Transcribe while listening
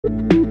In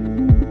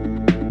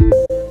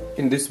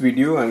this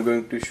video I am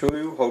going to show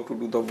you how to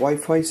do the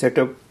Wi-Fi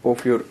setup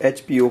of your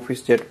HP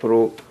OfficeJet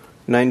Pro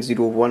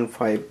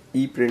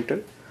 9015E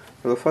printer.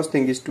 So the first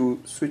thing is to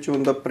switch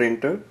on the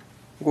printer,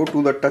 go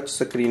to the touch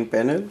screen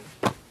panel,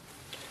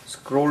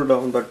 scroll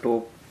down the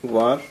top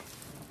bar,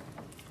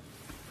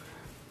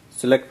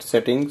 select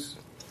settings,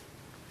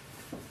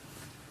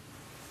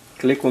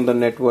 click on the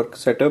network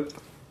setup,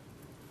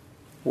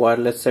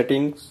 wireless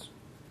settings,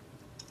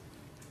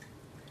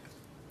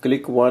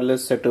 click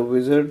wireless setup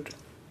wizard,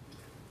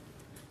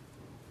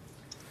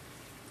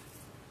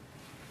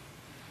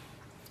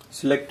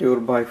 select your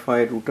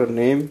Wi-Fi router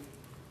name,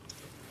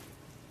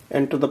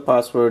 enter the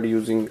password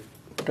using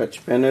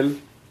touch panel,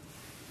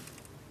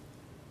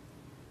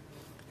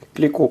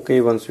 click OK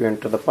once you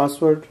enter the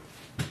password.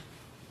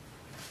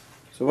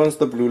 So once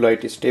the blue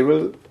light is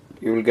stable,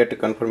 you will get a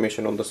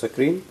confirmation on the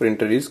screen.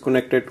 Printer is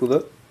connected to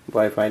the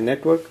Wi-Fi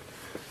network,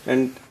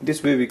 and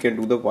this way we can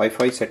do the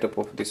Wi-Fi setup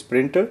of this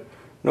printer.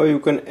 Now you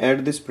can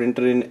add this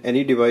printer in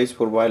any device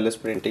for wireless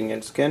printing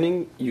and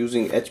scanning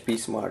using HP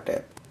Smart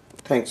app.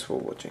 Thanks for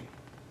watching.